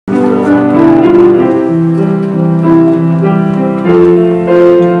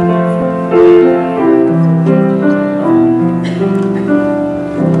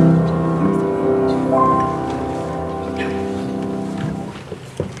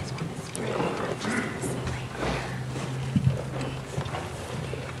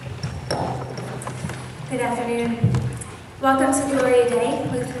afternoon. Welcome to Gloria Dei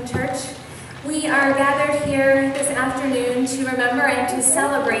Lutheran Church. We are gathered here this afternoon to remember and to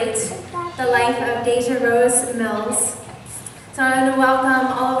celebrate the life of Daisha Rose Mills. So I want to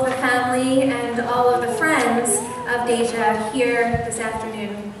welcome all of the family and all of the friends of Daisha here this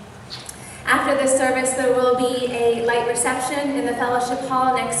afternoon. After this service, there will be a light reception in the fellowship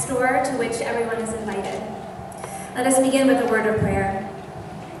hall next door to which everyone is invited. Let us begin with a word of prayer.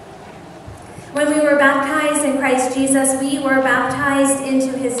 When we were baptized in Christ Jesus, we were baptized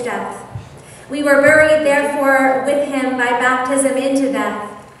into his death. We were buried, therefore, with him by baptism into death,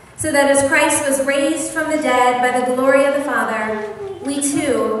 so that as Christ was raised from the dead by the glory of the Father, we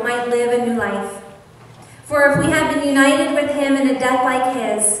too might live a new life. For if we have been united with him in a death like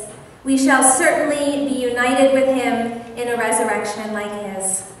his, we shall certainly be united with him in a resurrection like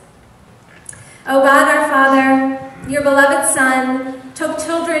his. O God, our Father, your beloved Son took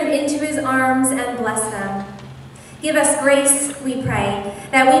children into his arms and blessed them. Give us grace, we pray,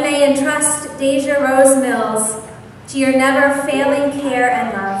 that we may entrust Daisha Rose Mills to your never-failing care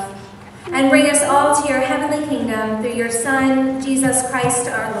and love, and bring us all to your heavenly kingdom through your Son, Jesus Christ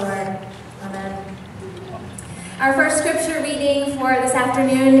our Lord. Amen. Our first scripture reading for this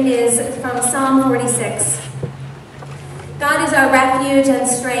afternoon is from Psalm 46. God is our refuge and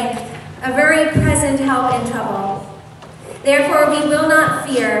strength, a very present help in trouble. Therefore we will not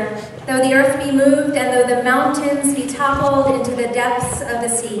fear, though the earth be moved and though the mountains be toppled into the depths of the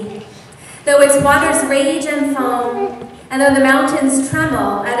sea, though its waters rage and foam, and though the mountains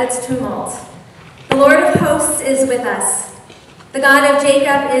tremble at its tumult. The Lord of hosts is with us. The God of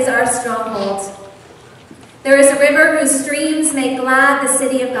Jacob is our stronghold. There is a river whose streams make glad the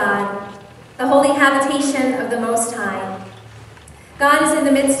city of God, the holy habitation of the Most High. God is in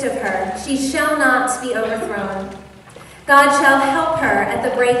the midst of her. She shall not be overthrown. God shall help her at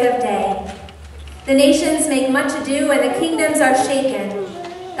the break of day. The nations make much ado, and the kingdoms are shaken.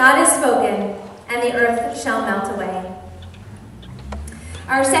 God has spoken, and the earth shall melt away.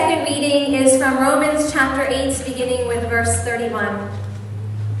 Our second reading is from Romans chapter 8, beginning with verse 31.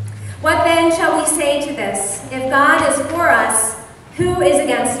 What then shall we say to this? If God is for us, who is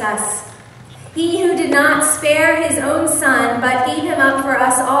against us? He who did not spare his own Son, but gave him up for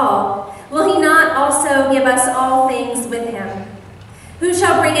us all, will he not also give us all things with him? Who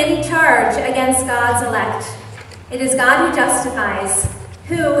shall bring any charge against God's elect? It is God who justifies.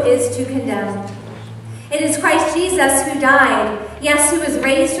 Who is to condemn? It is Christ Jesus who died, yes, who was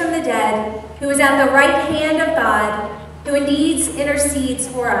raised from the dead, who is at the right hand of God, who indeed intercedes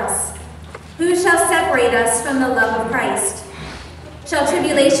for us. Who shall separate us from the love of Christ? Shall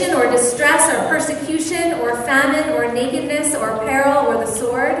tribulation or distress or persecution or famine or nakedness or peril or the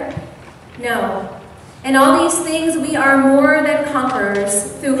sword? No. In all these things we are more than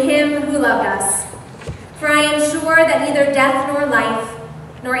conquerors through him who loved us. For I am sure that neither death nor life,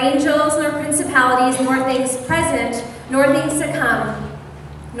 nor angels, nor principalities, nor things present, nor things to come,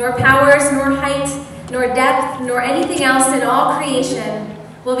 nor powers, nor height, nor depth, nor anything else in all creation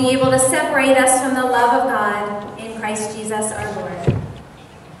will be able to separate us from the love of God in Christ Jesus our Lord.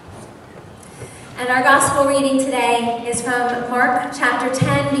 And our gospel reading today is from Mark chapter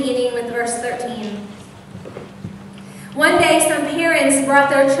 10, beginning with verse 13. One day some parents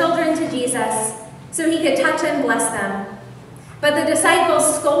brought their children to Jesus so he could touch and bless them. But the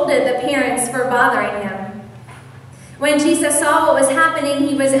disciples scolded the parents for bothering him. When Jesus saw what was happening,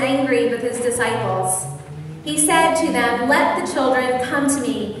 he was angry with his disciples. He said to them, "Let the children come to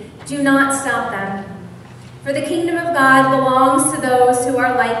me. Do not stop them. For the kingdom of God belongs to those who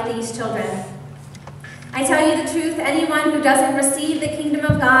are like these children. I tell you the truth, anyone who doesn't receive the kingdom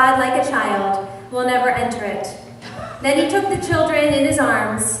of God like a child will never enter it." Then he took the children in his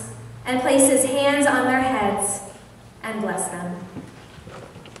arms and placed his hands on their heads and blessed them.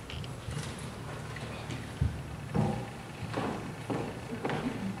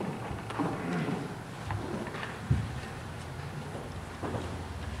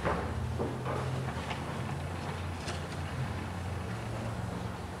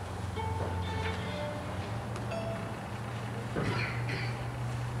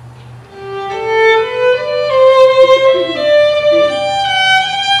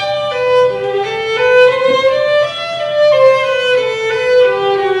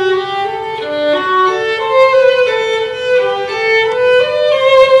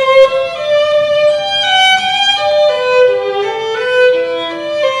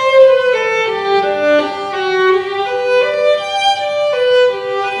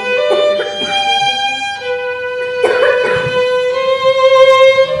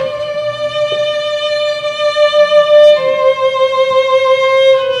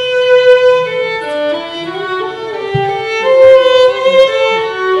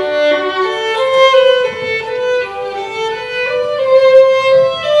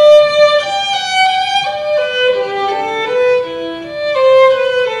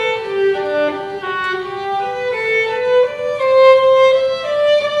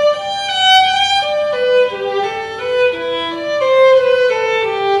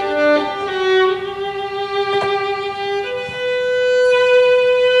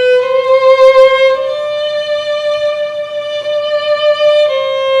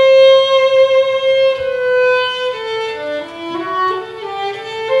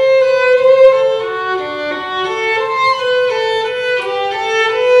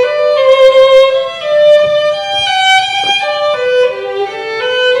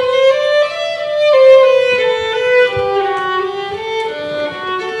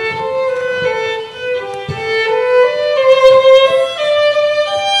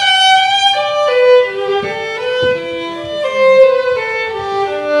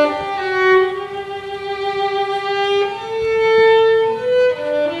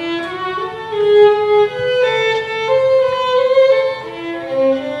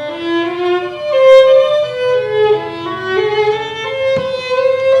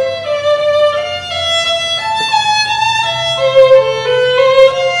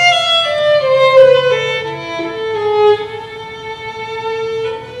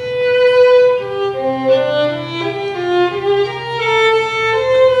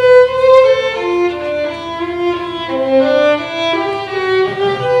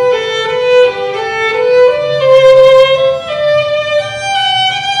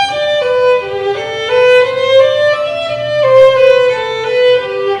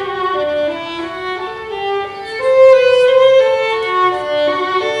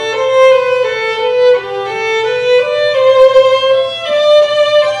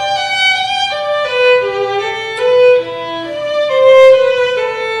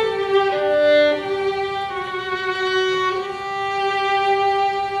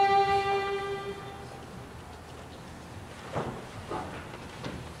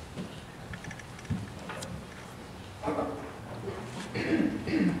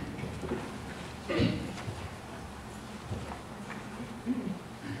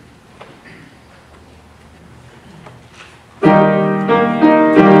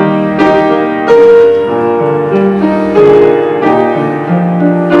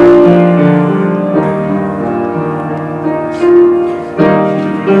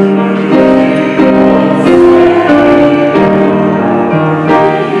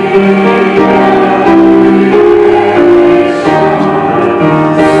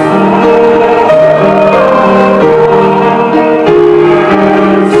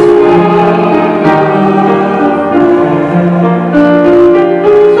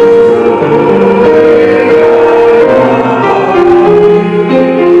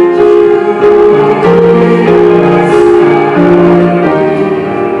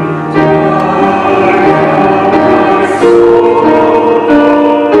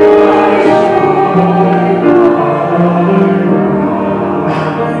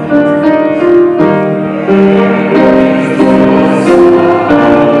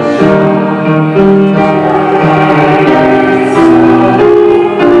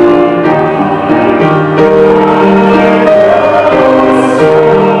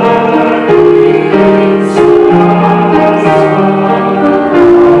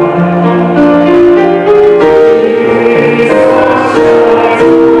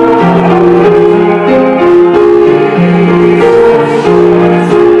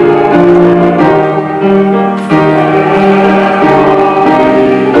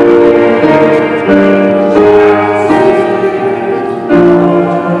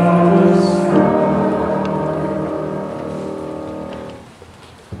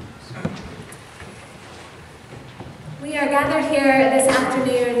 We are gathered here this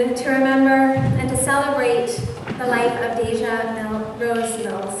afternoon to remember and to celebrate the life of Daisha Rose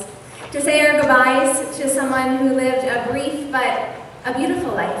Mills, to say our goodbyes to someone who lived a brief but a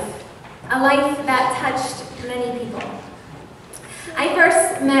beautiful life, a life that touched many people. I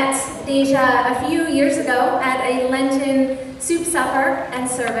first met Daisha a few years ago at a Lenten soup supper and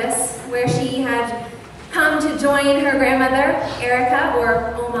service where she had come to join her grandmother, Erica,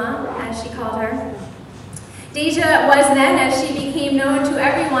 or Oma, as she called her. Daisha was then, as she became known to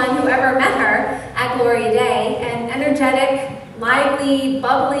everyone who ever met her at Gloria Dei, an energetic, lively,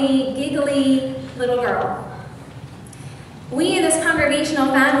 bubbly, giggly little girl. We in this congregational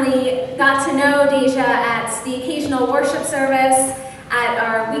family got to know Daisha at the occasional worship service, at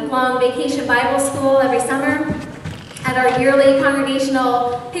our week-long vacation Bible school every summer, at our yearly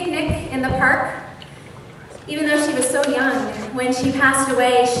congregational picnic in the park. Even though she was so young, when she passed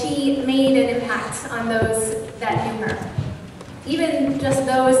away, she made an impact on those that knew her, even just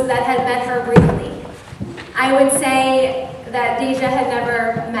those that had met her briefly. I would say that Daisha had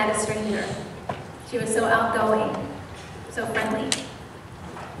never met a stranger. She was so outgoing, so friendly.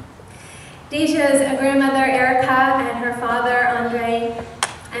 Daisha's grandmother, Erica, and her father, Andre,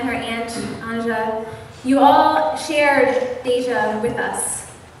 and her aunt, Anja, you all shared Daisha with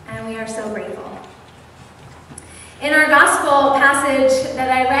us, and we are so grateful. In our gospel passage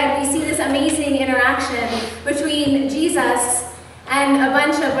that I read, we see this amazing interaction between Jesus and a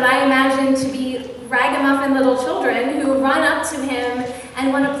bunch of what I imagine to be ragamuffin little children who run up to him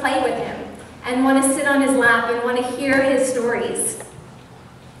and want to play with him, and want to sit on his lap and want to hear his stories.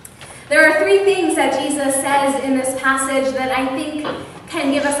 There are three things that Jesus says in this passage that I think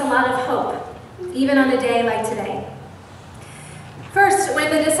can give us a lot of hope, even on a day like today. First, when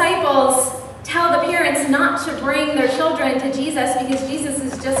the disciples tell the parents not to bring their children to Jesus because Jesus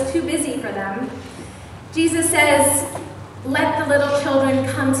is just too busy for them, Jesus says, "Let the little children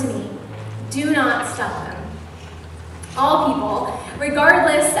come to me. Do not stop them." All people,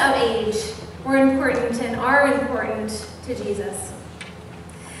 regardless of age, were important and are important to Jesus.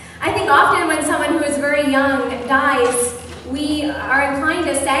 I think often when someone who is very young dies, we are inclined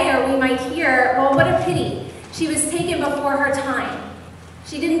to say, or we might hear, well, what a pity. She was taken before her time.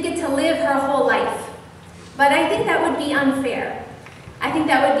 She didn't get to live her whole life. But I think that would be unfair. I think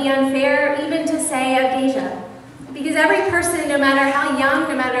that would be unfair even to say of Daisha. Because every person, no matter how young,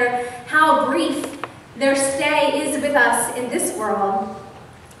 no matter how brief their stay is with us in this world,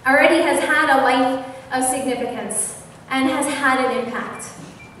 already has had a life of significance and has had an impact.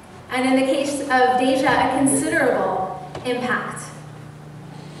 And in the case of Daisha, a considerable impact.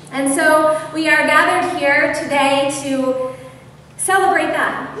 And so we are gathered here today to celebrate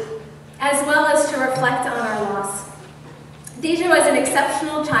that, as well as to reflect on our loss. Daisha was an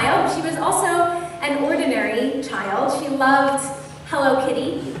exceptional child. She was also an ordinary child. She loved Hello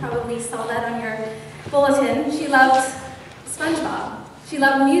Kitty. You probably saw that on your bulletin. She loved SpongeBob. She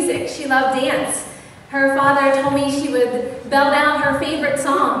loved music. She loved dance. Her father told me she would belt out her favorite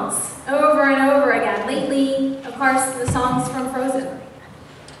songs over and over again. Lately, of course, the songs from Frozen.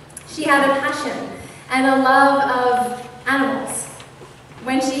 She had a passion and a love of animals.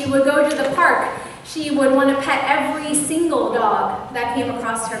 When she would go to the park, she would want to pet every single dog that came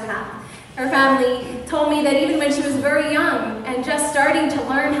across her path. Her family told me that even when she was very young and just starting to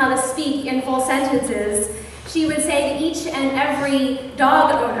learn how to speak in full sentences, she would say to each and every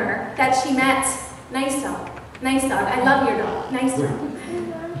dog owner that she met, "Nice dog, I love your dog, nice dog."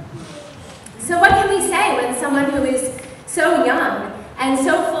 So what can we say when someone who is so young and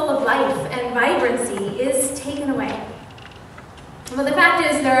so full of life and vibrancy is taken away? Well, the fact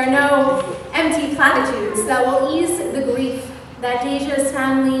is there are no empty platitudes that will ease the grief that Daisha's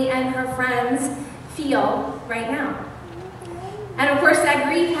family and her friends feel right now. And of course, that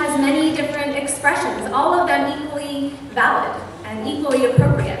grief has many different expressions, all of them equally valid and equally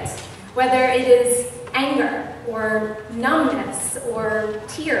appropriate, whether it is anger or numbness or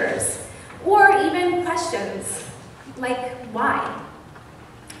tears, or even questions like why?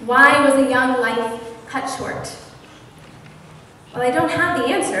 Why was a young life cut short? Well, I don't have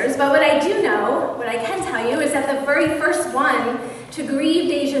the answers, but what I do know, what I can tell you, is that the very first one to grieve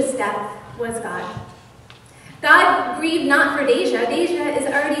Daisha's death was God. God grieved not for Daisha. Daisha is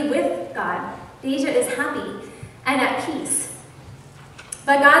already with God. Daisha is happy and at peace.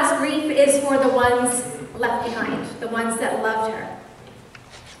 But God's grief is for the ones left behind, the ones that loved her.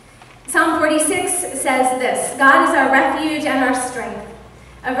 Psalm 46 says this, "God is our refuge and our strength,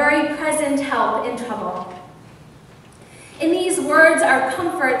 a very present help in trouble." In these words are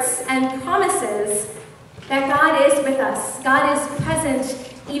comforts and promises that God is with us. God is present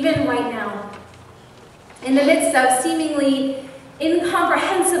even right now. In the midst of seemingly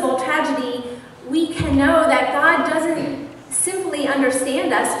incomprehensible tragedy, we can know that God doesn't simply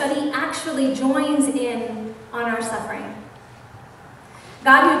understand us, but he actually joins in on our suffering.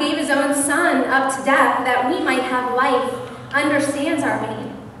 God, who gave his own son up to death that we might have life, understands our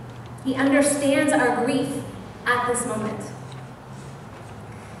pain. He understands our grief at this moment.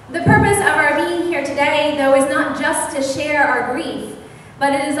 The purpose of our being here today, though, is not just to share our grief,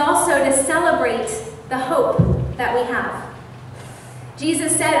 but it is also to celebrate the hope that we have.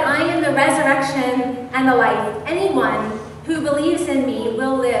 Jesus said, "I am the resurrection and the life. Anyone who believes in me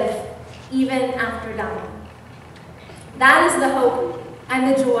will live even after dying." That is the hope and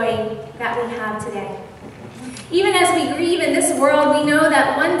the joy that we have today. Even as we grieve in this world, we know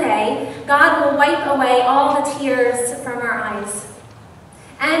that one day God will wipe away all the tears from our eyes.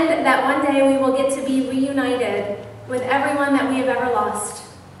 And that one day we will get to be reunited with everyone that we have ever lost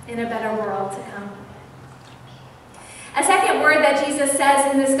in a better world to come. A second word that Jesus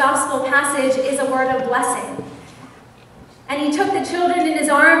says in this gospel passage is a word of blessing. "And he took the children in his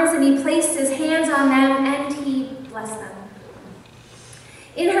arms and he placed his hands on them and he blessed them."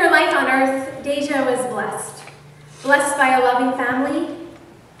 In her life on earth, Daisha was blessed. Blessed by a loving family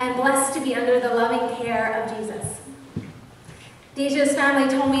and blessed to be under the loving care of Jesus. Daisha's family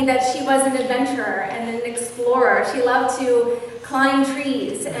told me that she was an adventurer and an explorer. She loved to climb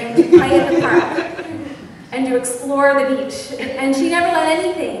trees and to play at the park and to explore the beach. And she never let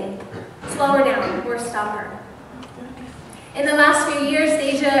anything slow her down or stop her. In the last few years,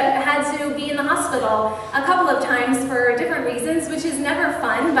 Daisha had to be in the hospital a couple of times for different reasons, which is never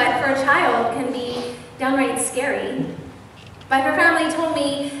fun, but for a child can be downright scary. But her family told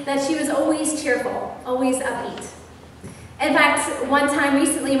me that she was always cheerful, always upbeat. In fact, one time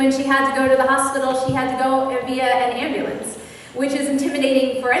recently when she had to go to the hospital, she had to go via an ambulance, which is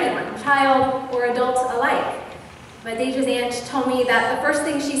intimidating for anyone, child or adult alike. But Daisha's aunt told me that the first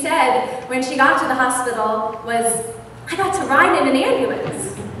thing she said when she got to the hospital was, "I got to ride in an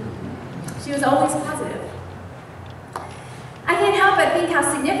ambulance." She was always positive. I can't help but think how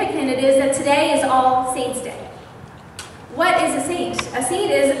significant it is that today is All Saints' Day. What is a saint? A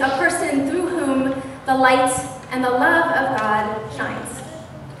saint is a person through whom the light and the love of God shines.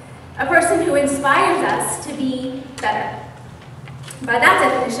 A person who inspires us to be better. By that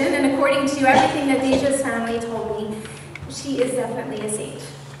definition, and according to everything that Daisha's family told me, she is definitely a saint.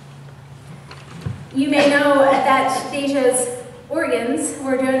 You may know that Daisha's organs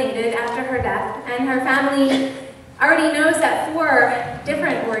were donated after her death, and her family already knows that 4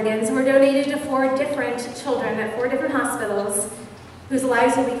 different organs were donated to 4 different children at 4 different hospitals whose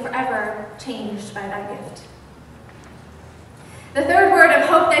lives will be forever changed by that gift. The third word of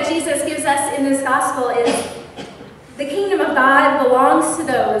hope that Jesus gives us in this gospel is the kingdom of God belongs to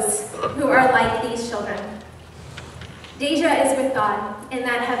those who are like these children. Daisha is with God in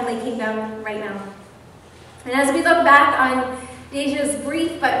that heavenly kingdom right now. And as we look back on Daisha's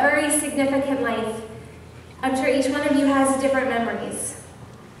brief but very significant life, I'm sure each one of you has different memories.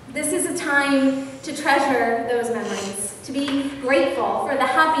 This is a time to treasure those memories, to be grateful for the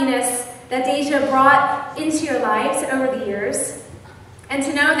happiness that Daisha brought into your lives over the years, and to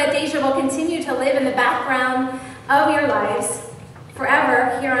know that Daisha will continue to live in the background of your lives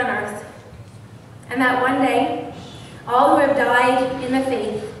forever here on earth, and that one day, all who have died in the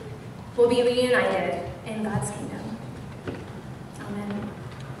faith will be reunited in God's kingdom. Amen.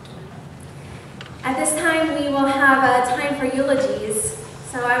 At this time, we will have a time for eulogies,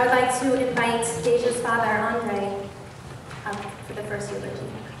 so I would like to invite Daisha's father, Andre, up for the first eulogy.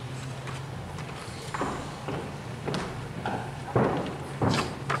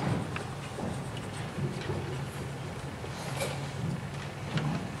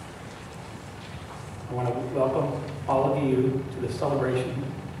 I want to welcome all of you to the celebration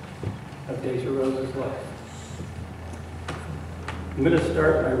of Daisha Rose's life. I'm going to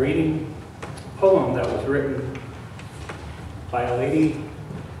start by reading a poem that was written by a lady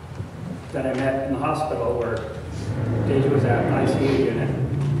that I met in the hospital where Daisha was at an ICU unit.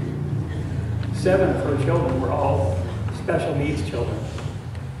 7 of her children were all special needs children.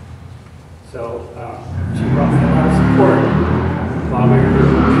 So she brought me a lot of support while we were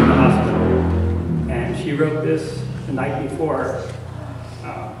in the hospital. And she wrote this the night before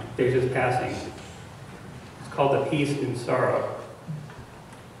Daisha's passing. It's called "The Peace in Sorrow."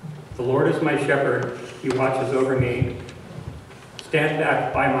 The Lord is my shepherd, he watches over me. Stand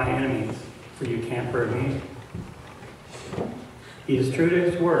back by my enemies, for you can't hurt me. He is true to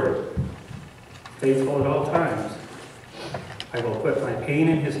his word, faithful at all times. I will put my pain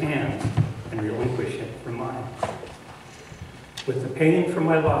in his hands and relinquish it from mine. With the pain from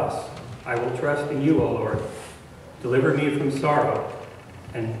my loss, I will trust in you, O Lord. Deliver me from sorrow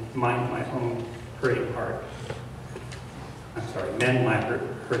and mend my own hurting heart. Mend my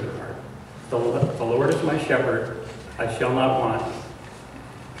hurting heart. The Lord is my shepherd, I shall not want.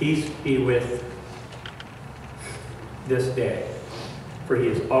 Peace be with this day, for he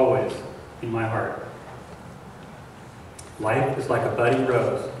is always in my heart. Life is like a budding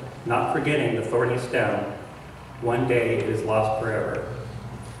rose, not forgetting the thorny stem. One day it is lost forever,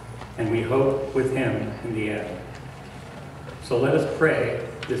 and we hope with him in the end. So let us pray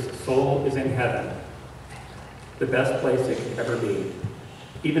this soul is in heaven, the best place it could ever be,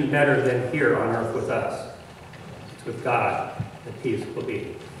 even better than here on earth with us. It's with God that peace will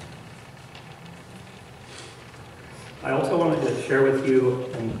be. I also wanted to share with you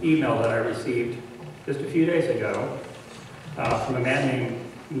an email that I received just a few days ago from a man named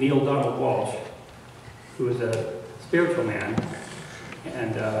Neil Donald Walsh, who is a spiritual man,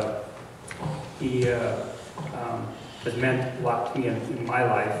 and he has meant a lot to me in my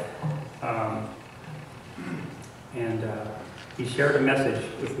life. He shared a message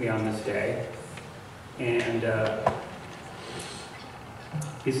with me on this day, and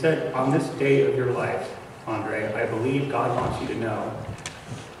he said, on this day of your life, Andre, I believe God wants you to know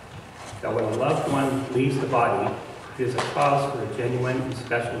that when a loved one leaves the body, it is a cause for a genuine and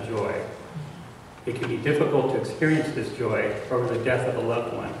special joy. It can be difficult to experience this joy over the death of a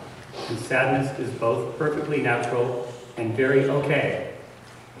loved one, and sadness is both perfectly natural and very okay.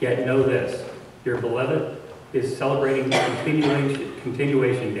 Yet know this, your beloved is celebrating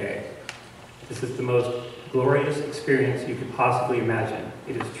continuation day. This is the most glorious experience you could possibly imagine.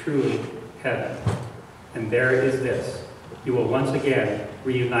 It is truly heaven. And there is this, you will once again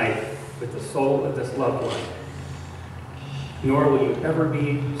reunite with the soul of this loved one. Nor will you ever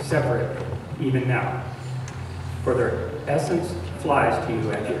be separate, even now. For their essence flies to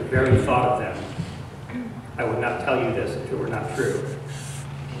you at your very thought of them. I would not tell you this if it were not true.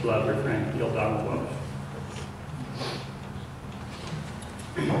 Love, your friend, Neil Donald Walsh.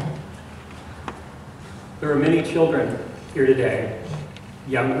 There are many children here today,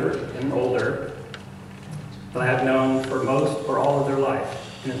 younger and older, that I have known for most or all of their life,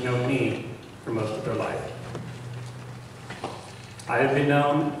 and have known me for most of their life. I have been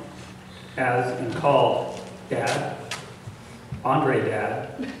known as and called Dad, Andre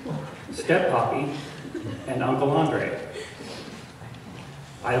Dad, Step Poppy, and Uncle Andre.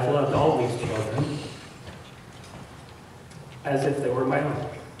 I have loved all these children as if they were my own.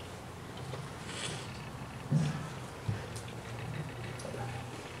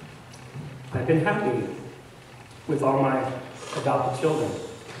 I've been happy with all my adopted children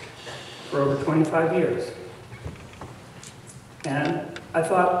for over 25 years. And I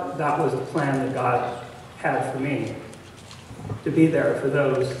thought that was the plan that God had for me, to be there for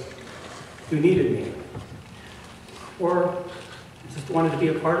those who needed me, or just wanted to be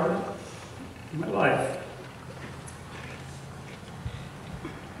a part of it in my life.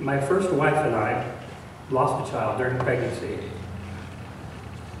 My first wife and I lost a child during pregnancy,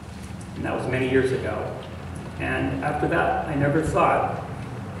 and that was many years ago. And after that, I never thought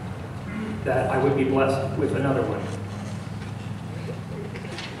that I would be blessed with another one.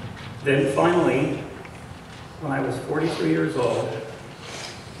 Then finally, when I was 43 years old,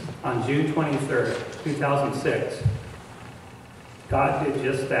 on June 23rd, 2006, God did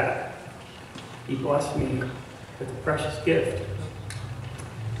just that. He blessed me with a precious gift,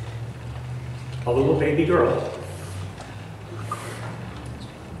 a little baby girl.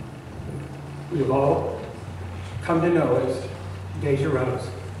 We've all come to know as Daisha Rose.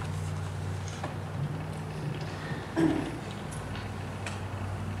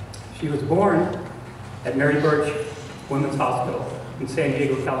 She was born at Mary Birch Women's Hospital in San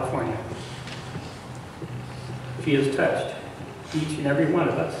Diego, California. She has touched each and every one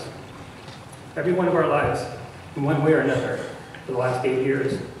of us, every one of our lives, in one way or another, for the last 8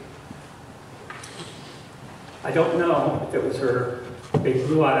 years. I don't know if it was her big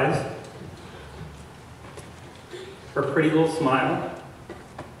blue eyes, her pretty little smile,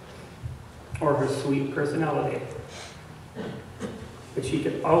 or her sweet personality. But she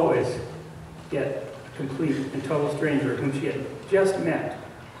could always get a complete and total stranger whom she had just met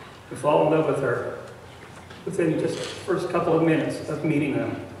to fall in love with her within just the first couple of minutes of meeting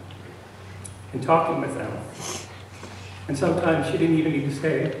them and talking with them. And sometimes she didn't even need to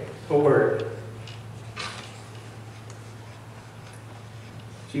say a word.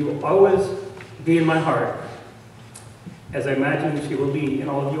 She will always be in my heart, as I imagine she will be in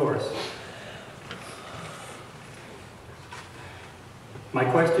all of yours. My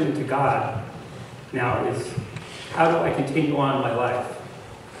question to God now is, how do I continue on my life?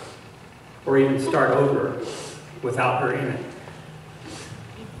 Or even start over without her in it?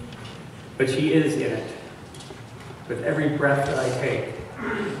 But she is in it. With every breath that I take,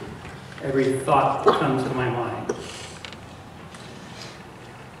 every thought that comes to my mind.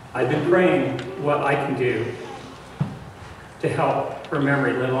 I've been praying what I can do to help her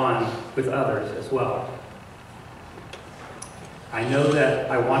memory live on with others as well. I know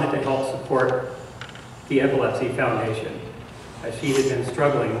that I wanted to help support the Epilepsy Foundation, as she had been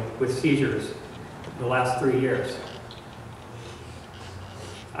struggling with seizures the last 3 years.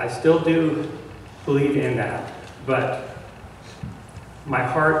 I still do believe in that, but my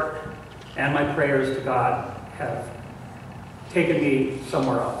heart and my prayers to God have taken me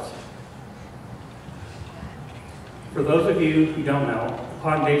somewhere else. For those of you who don't know,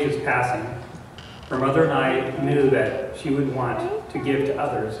 upon Daisha's passing, her mother and I knew that she would want to give to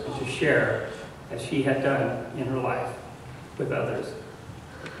others and to share as she had done in her life with others.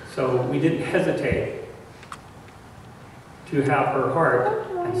 So we didn't hesitate to have her heart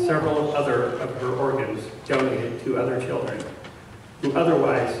and several other of her organs donated to other children who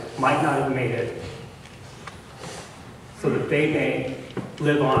otherwise might not have made it, so that they may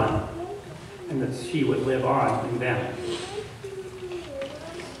live on and that she would live on in them.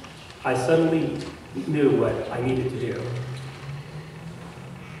 I suddenly knew what I needed to do,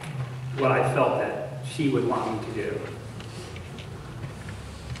 what I felt that she would want me to do.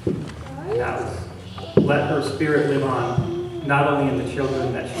 And that was let her spirit live on, not only in the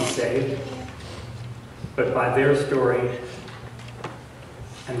children that she saved, but by their story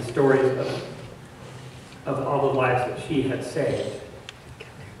and the stories of all the lives that she had saved.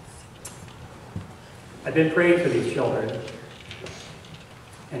 I've been praying for these children,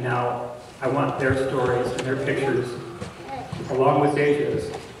 and now I want their stories and their pictures, along with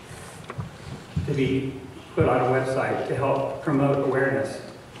Daisha's, to be put on a website to help promote awareness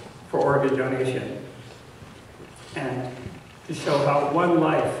for organ donation and to show how one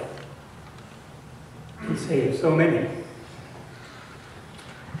life can save so many.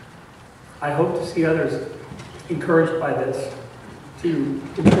 I hope to see others encouraged by this to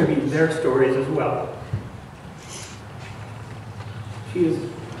contribute their stories as well. She's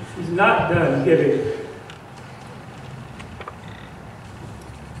not done giving.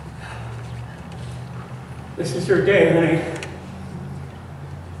 This is her day, honey.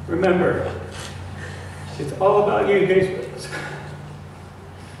 Remember, it's all about you, Daisha.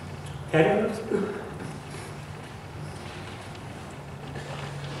 Okay?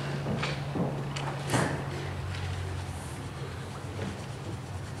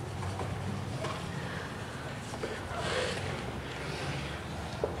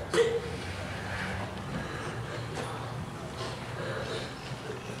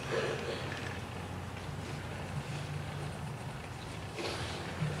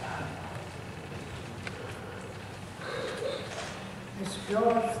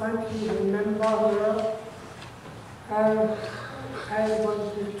 Lord, thank you. Remember her. I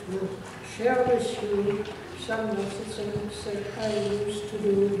wanted to share with you some of the things that I used to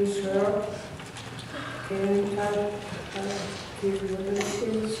do with her. And I give you a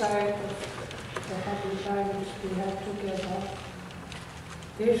little insight. side of the happy times we had together.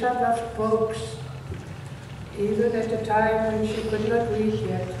 Daisha loved books, even at the time when she could not read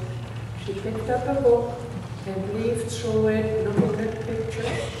yet. She picked up a book and leafed through it, looking at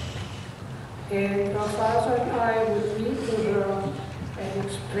pictures. And her father and I would read to her and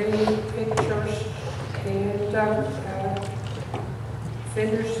explain pictures and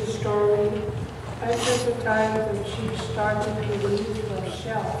finish the story until the time that she started to read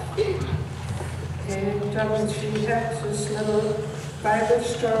herself. And she had this little Bible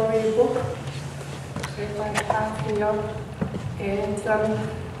story book that I have here, and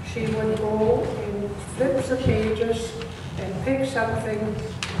she would go and flip the pages and pick something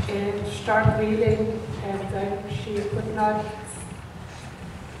and start reading, and then she could not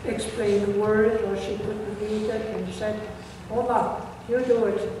explain a word, or she couldn't read it, and said, "Oma, you do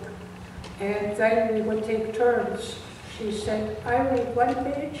it." And then we would take turns. She said, "I read one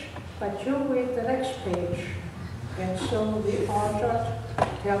page, but you read the next page." And so we altered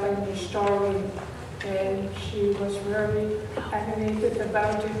telling the story, and she was very animated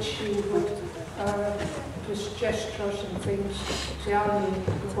about it. She would just gestures and things tell me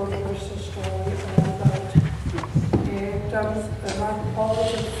what was the story all about. And among all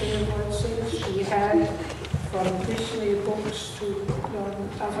the favorite things she had, from Disney books to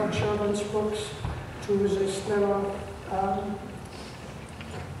other children's books to this little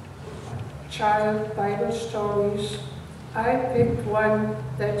child Bible stories, I picked one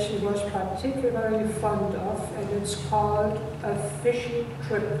that she was particularly fond of, and it's called A Fishy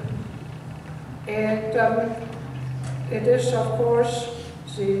Trip. And it is, of course,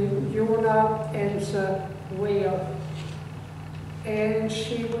 the Jonah and the whale. And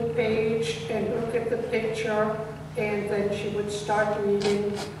she would page and look at the picture, and then she would start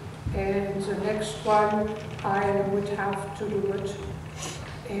reading, and the next one I would have to do it.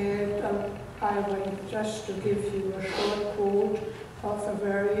 And I went just to give you a short quote of a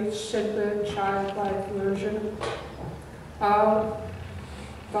very simple childlike version.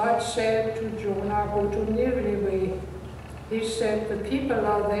 God said to Jonah, "Go to Nineveh." He said, "The people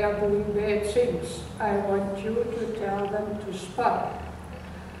are there doing bad things. I want you to tell them to stop."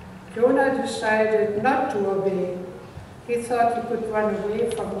 Jonah decided not to obey. He thought he could run away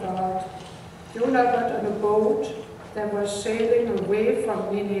from God. Jonah got on a boat that was sailing away from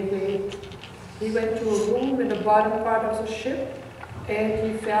Nineveh. He went to a room in the bottom part of the ship, and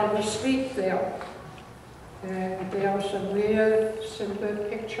he fell asleep there. And there are some real simple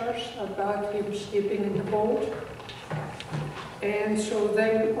pictures about him sleeping in the boat. And so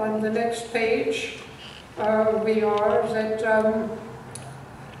then on the next page, we are that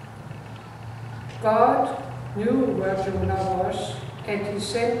God knew where Jonah was, and he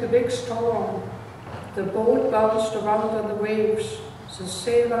sent a big storm. The boat bounced around on the waves. The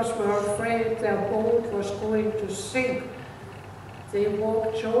sailors were afraid their boat was going to sink. They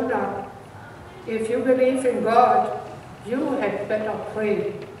woke Jonah. "If you believe in God, you had better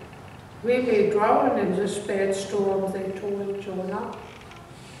pray. We may drown in this bad storm," they told Jonah.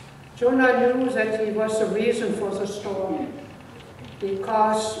 Jonah knew that he was the reason for the storm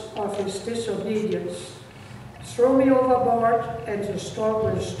because of his disobedience. "Throw me overboard and the storm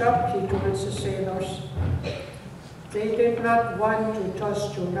will stop," he told the sailors. They did not want to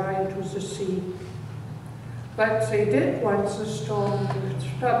toss Jonah into the sea, but they did want the storm to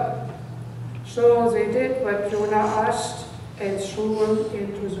stop. So they did what Jonah asked and threw him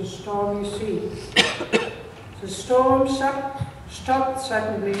into the stormy sea. The storm stopped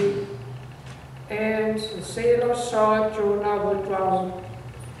suddenly, and the sailors thought Jonah would drown.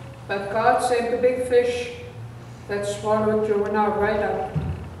 But God sent a big fish that swallowed Jonah right up.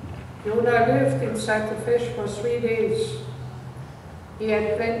 Jonah lived inside the fish for 3 days. He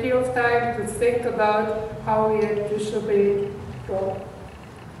had plenty of time to think about how he had disobeyed God.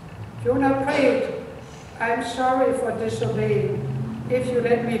 Jonah prayed, "I'm sorry for disobeying. If you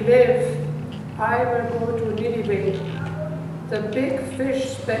let me live, I will go to Nineveh." The big fish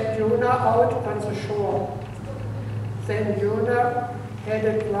spat Jonah out on the shore. Then Jonah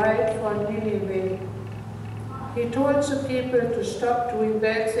headed right for Nineveh. He told the people to stop doing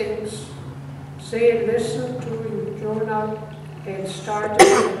bad things. They listened to Jonah and started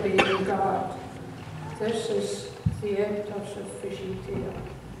obeying God. This is the end of the fishy tale.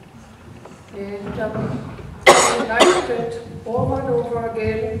 And I liked it over and over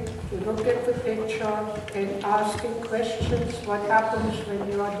again to look at the picture and asking questions, what happens when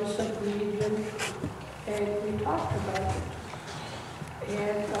you are disobedient, and we talked about it.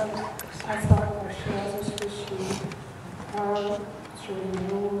 And I thought I'd share this with you, so you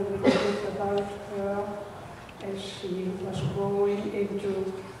know a little bit about her as she was growing into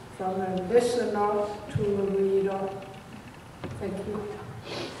from a listener to a reader. Thank you.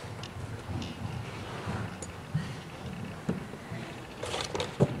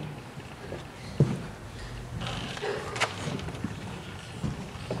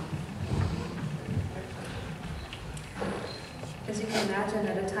 As you can imagine,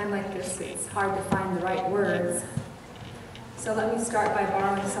 at a time like this, it's hard to find the right words. So let me start by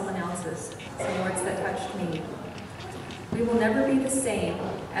borrowing someone else's, some words that touched me. We will never be the same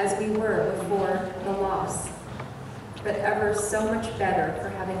as we were before the loss, but ever so much better for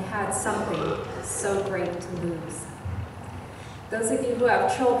having had something so great to lose. Those of you who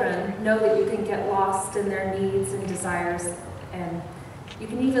have children know that you can get lost in their needs and desires, and you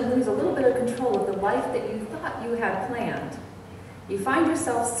can even lose a little bit of control of the life that you thought you had planned. You find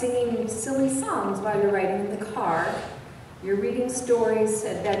yourself singing silly songs while you're riding in the car. You're reading stories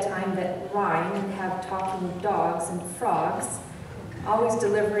at bedtime that rhyme and have talking dogs and frogs, always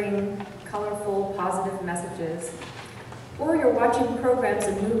delivering colorful, positive messages. Or you're watching programs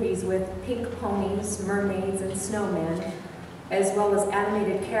and movies with pink ponies, mermaids, and snowmen, as well as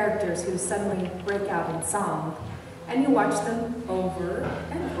animated characters who suddenly break out in song. And you watch them over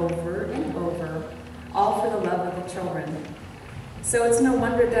and over and over, all for the love of the children. So it's no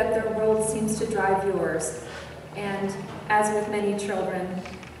wonder that their world seems to drive yours. And as with many children,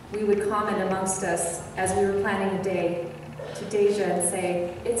 we would comment amongst us as we were planning a day to Daisha and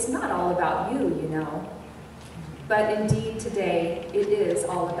say, "It's not all about you, you know." But indeed today, it is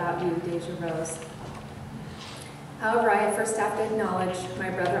all about you, Daisha Rose. However, I first have to acknowledge my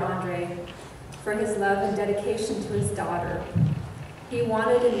brother Andre for his love and dedication to his daughter. He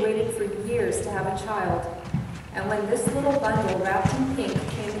wanted and waited for years to have a child. And when this little bundle wrapped in pink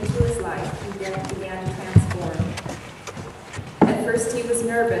came into his life, he then began to transform. At first he was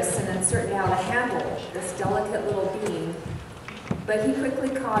nervous and uncertain how to handle this delicate little being, but he quickly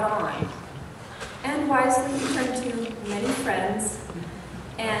caught on. And wisely he turned to many friends,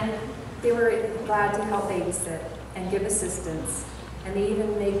 and they were glad to help babysit and give assistance. And they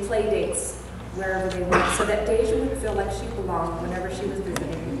even made play dates wherever they went so that Daisha would feel like she belonged whenever she was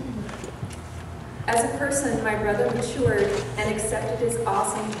visiting. As a person, my brother matured and accepted his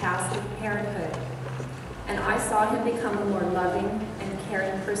awesome task of parenthood. And I saw him become a more loving and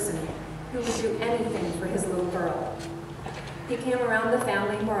caring person who would do anything for his little girl. He came around the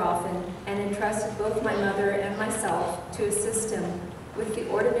family more often and entrusted both my mother and myself to assist him with the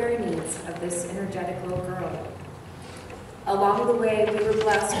ordinary needs of this energetic little girl. Along the way, we were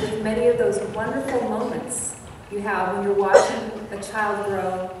blessed with many of those wonderful moments you have when you're watching a child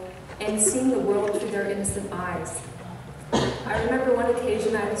grow and seeing the world through their innocent eyes. I remember one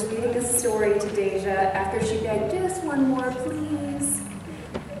occasion I was reading a story to Daisha after she begged, "Just one more, please."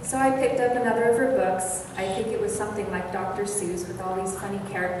 So I picked up another of her books. I think it was something like Dr. Seuss with all these funny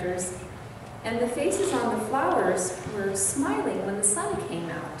characters. And the faces on the flowers were smiling when the sun came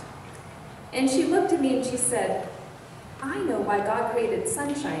out. And she looked at me and she said, "I know why God created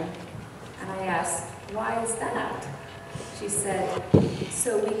sunshine." And I asked, "Why is that?" She said,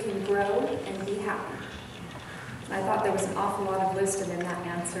 "So we can grow and be happy." And I thought there was an awful lot of wisdom in that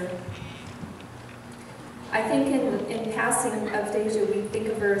answer. I think in passing of Daisha, we think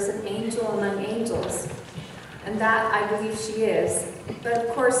of her as an angel among angels. And that I believe she is. But of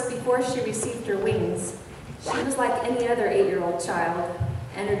course, before she received her wings, she was like any other 8-year-old child,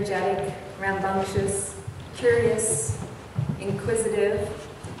 energetic, rambunctious, curious, inquisitive,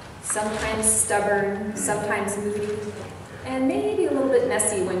 sometimes stubborn, sometimes moody, and maybe a little bit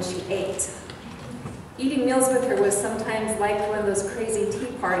messy when she ate. Eating meals with her was sometimes like one of those crazy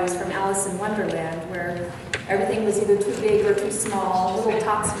tea parties from Alice in Wonderland, where everything was either too big or too small, a little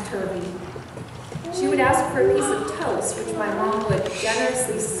topsy-turvy. She would ask for a piece of toast, which my mom would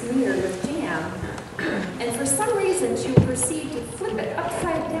generously smear with jam, and for some reason she would proceed to flip it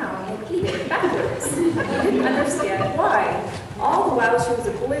upside down and eat it backwards. I didn't understand why. All the while she was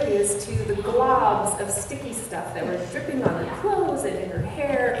oblivious to the globs of sticky stuff that were dripping on her clothes and in her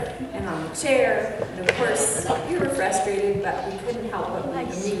hair and on the chair. And of course, we were frustrated, but we couldn't help but be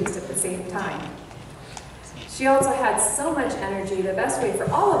amused at the same time. She also had so much energy, the best way for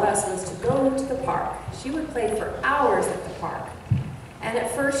all of us was to go to the park. She would play for hours at the park. And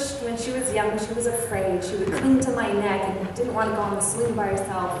at first, when she was young, she was afraid. She would cling to my neck and didn't want to go on the swing by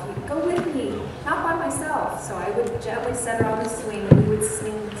herself. She'd go with me, not by myself. So I would gently set her on the swing, and we would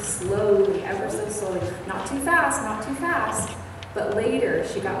swing slowly, ever so slowly. Not too fast, not too fast. But later,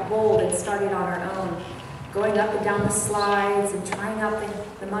 she got bold and started on her own, going up and down the slides and trying out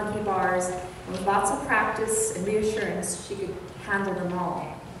the monkey bars. And with lots of practice and reassurance, she could handle them all.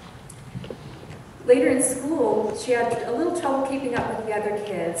 Later in school, she had a little trouble keeping up with the other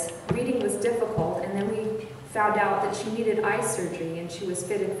kids. Reading was difficult, and then we found out that she needed eye surgery and she was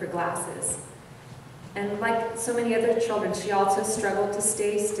fitted for glasses. And like so many other children, she also struggled to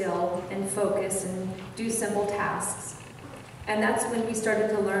stay still and focus and do simple tasks. And that's when we started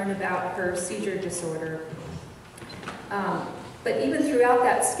to learn about her seizure disorder. But even throughout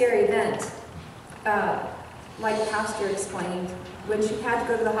that scary event, like Pastor explained, when she had to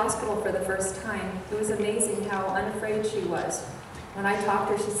go to the hospital for the first time, it was amazing how unafraid she was. When I talked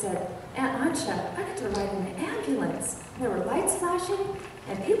to her, she said, "Aunt Ansha, I got to ride in an ambulance. There were lights flashing,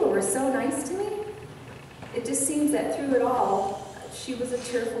 and people were so nice to me." It just seems that through it all, she was a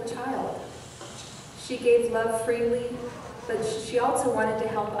cheerful child. She gave love freely, but she also wanted to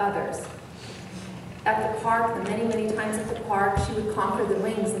help others. At the park, the many, many times at the park, she would conquer the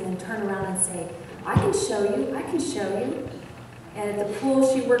wings and then turn around and say, "I can show you, I can show you." And at the pool,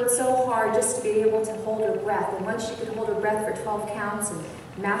 she worked so hard just to be able to hold her breath. And once she could hold her breath for 12 counts and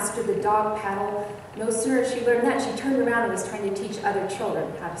master the dog paddle, no sooner she learned that, she turned around and was trying to teach other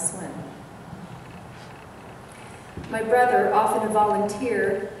children how to swim. My brother, often a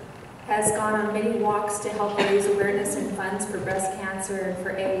volunteer, has gone on many walks to help raise awareness and funds for breast cancer and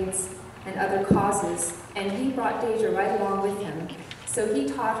for AIDS and other causes, and he brought Daisha right along with him. So he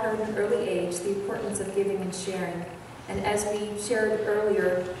taught her at an early age the importance of giving and sharing. And as we shared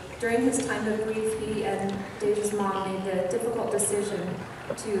earlier, during his time of grief, he and Daisha's mom made the difficult decision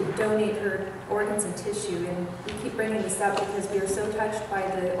to donate her organs and tissue. And we keep bringing this up because we are so touched by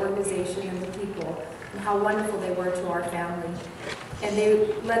the organization and the people and how wonderful they were to our family. And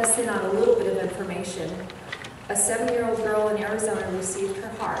they let us in on a little bit of information. A 7-year-old girl in Arizona received her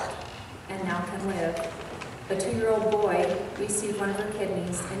heart and now can live. A 2-year-old boy received one of her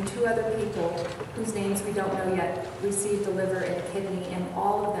kidneys, and 2 other people, whose names we don't know yet, received a liver and a kidney, and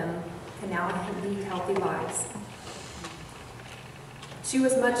all of them can now lead healthy lives. She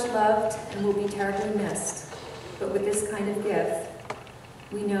was much loved and will be terribly missed, but with this kind of gift,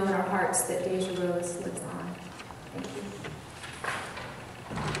 we know in our hearts that Daisha Rose lives on. Thank you.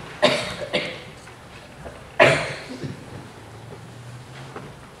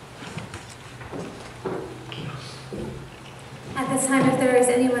 At this time, if there is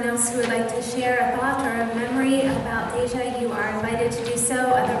anyone else who would like to share a thought or a memory about Daisha, you are invited to do so.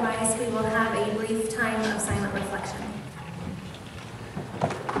 Otherwise, we will have a brief time of silent reflection.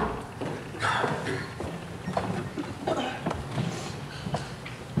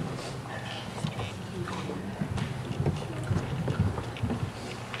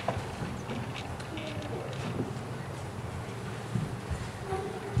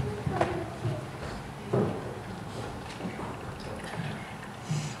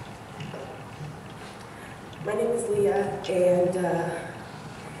 My name is Leah, and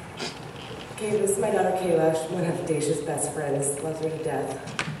this is my daughter Kayla, she's one of Daisha's best friends, loves her to death.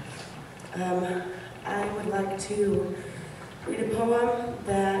 I would like to read a poem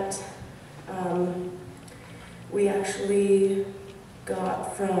that we actually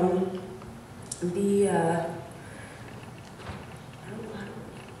got from the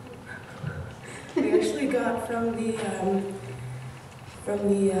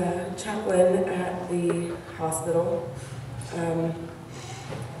chaplain at the hospital.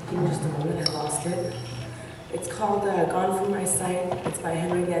 Give me just a moment, I lost it. It's called Gone From My Sight. It's by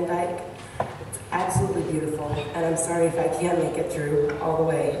Henry Van Dyke. It's absolutely beautiful, and I'm sorry if I can't make it through all the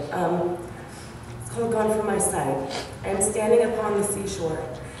way. It's called Gone From My Sight. I am standing upon the seashore.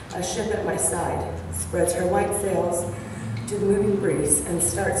 A ship at my side spreads her white sails to the moving breeze and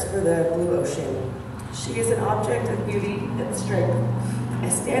starts for the blue ocean. She is an object of beauty and strength. I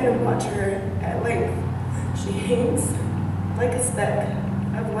stand and watch her at length. She hangs like a speck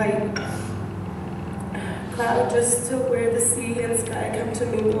of white cloud just to where the sea and sky come to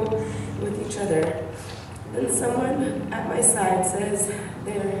mingle with each other. Then someone at my side says,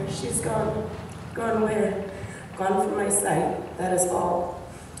 "There, she's gone." Gone where? Gone from my sight, that is all.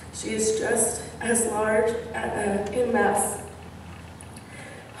 She is just as large in mass,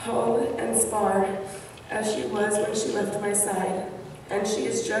 hull and spar as she was when she left my side. And she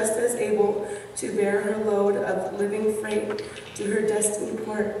is just as able to bear her load of living freight to her destined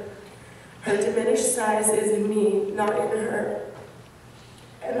port. Her diminished size is in me, not in her.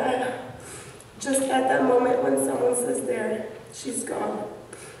 And just at that moment when someone says, "There, she's gone,"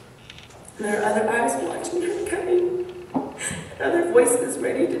 there are other eyes watching her coming, and other voices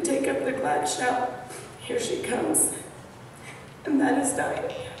ready to take up the glad shout, "Here she comes." And that is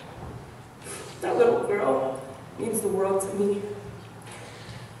dying. That little girl means the world to me.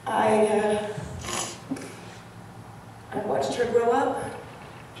 I watched her grow up.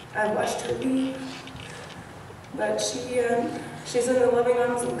 I watched her leave. But she's in the loving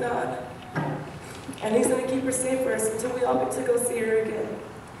arms of God. And He's going to keep her safe for us until we all get to go see her again.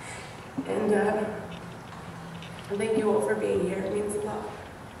 And thank you all for being here. It means a lot.